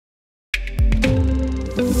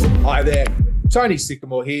Hi there, Tony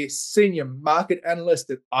Sycamore here, Senior Market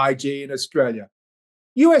Analyst at IG in Australia.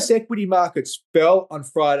 US equity markets fell on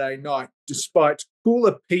Friday night despite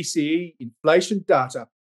cooler PCE inflation data,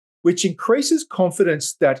 which increases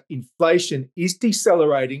confidence that inflation is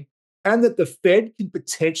decelerating and that the Fed can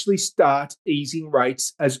potentially start easing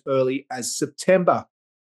rates as early as September.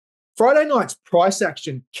 Friday night's price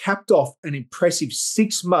action capped off an impressive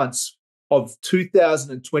 6 months of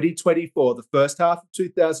 2024, the first half of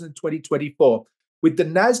 2024, with the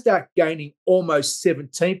Nasdaq gaining almost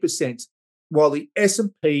 17%, while the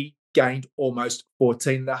S&P gained almost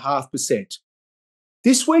 14.5%.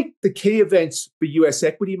 This week, the key events for US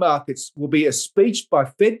equity markets will be a speech by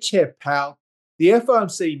Fed Chair Powell, the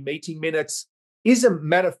FOMC meeting minutes, ISM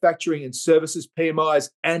manufacturing and services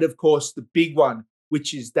PMIs, and of course, the big one,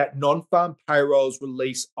 which is that non-farm payrolls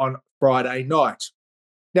release on Friday night.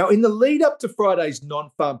 Now, in the lead up to Friday's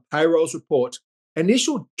non-farm payrolls report,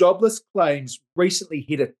 initial jobless claims recently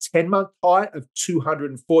hit a 10-month high of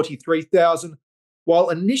 243,000, while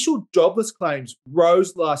initial jobless claims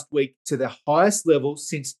rose last week to the highest level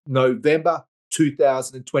since November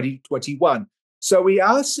 2021. So we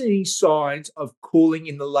are seeing signs of cooling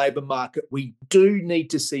in the labour market. We do need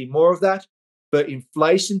to see more of that for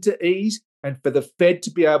inflation to ease and for the Fed to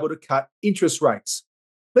be able to cut interest rates.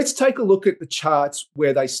 Let's take a look at the charts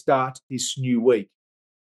where they start this new week.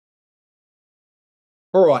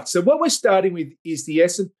 All right, so what we're starting with is the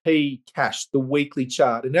S&P cash, the weekly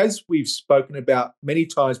chart. And as we've spoken about many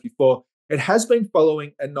times before, it has been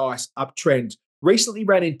following a nice uptrend. Recently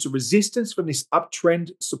ran into resistance from this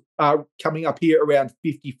uptrend coming up here around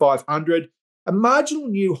 5,500. A marginal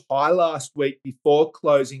new high last week before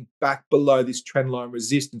closing back below this trendline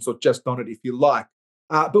resistance, or just on it if you like.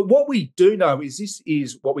 But what we do know is this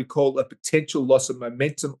is what we call a potential loss of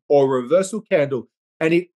momentum or reversal candle.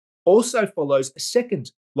 And it also follows a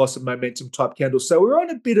second loss of momentum type candle. So we're on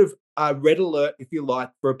a bit of a red alert, if you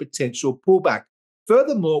like, for a potential pullback.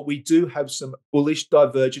 Furthermore, we do have some bullish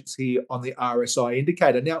divergence here on the RSI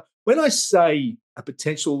indicator. Now, when I say a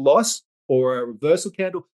potential loss or a reversal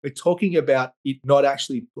candle, we're talking about it not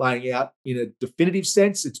actually playing out in a definitive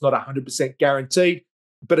sense. It's not 100% guaranteed,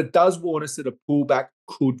 but it does warn us that a pullback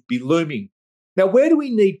could be looming. Now, where do we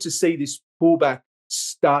need to see this pullback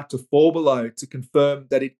start to fall below to confirm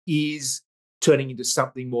that it is turning into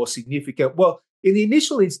something more significant? Well, in the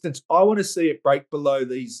initial instance, I want to see it break below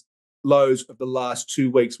these lows of the last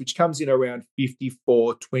 2 weeks, which comes in around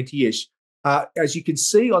 54.20-ish. As you can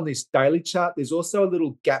see on this daily chart, there's also a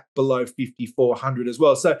little gap below 5,400 as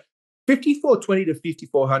well. So 54.20 to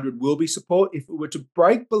 5,400 will be support. If it were to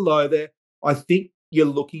break below there, I think you're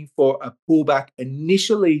looking for a pullback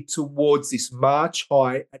initially towards this March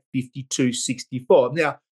high at 52.64.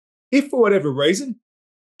 Now, if for whatever reason,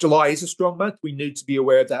 July is a strong month, we need to be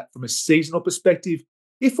aware of that from a seasonal perspective.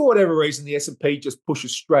 If for whatever reason the S&P just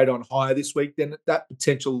pushes straight on higher this week, then that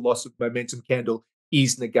potential loss of momentum candle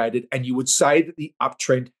is negated, and you would say that the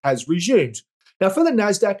uptrend has resumed. Now, for the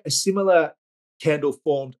Nasdaq, a similar candle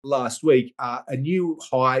formed last week, a new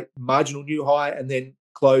high, marginal new high, and then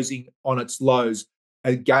closing on its lows.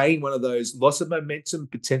 Again, one of those loss of momentum,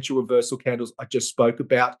 potential reversal candles I just spoke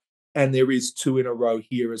about, and there is 2 in a row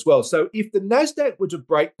here as well. So if the Nasdaq were to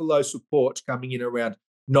break below support coming in around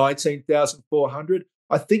 19,400,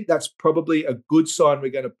 I think that's probably a good sign we're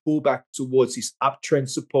going to pull back towards this uptrend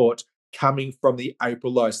support coming from the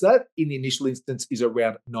April low. So that, in the initial instance, is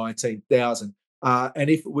around 19,000. And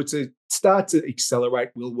if it were to start to accelerate,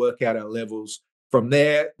 we'll work out our levels from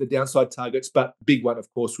there, the downside targets. But the big one,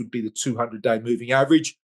 of course, would be the 200-day moving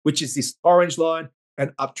average, which is this orange line,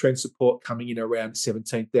 and uptrend support coming in around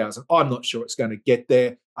 17,000. I'm not sure it's going to get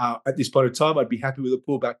there. At this point in time, I'd be happy with a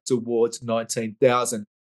pullback towards 19,000.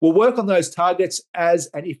 We'll work on those targets as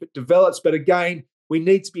and if it develops. But again, we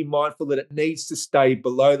need to be mindful that it needs to stay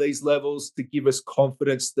below these levels to give us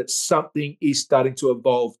confidence that something is starting to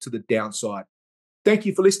evolve to the downside. Thank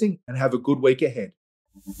you for listening and have a good week ahead.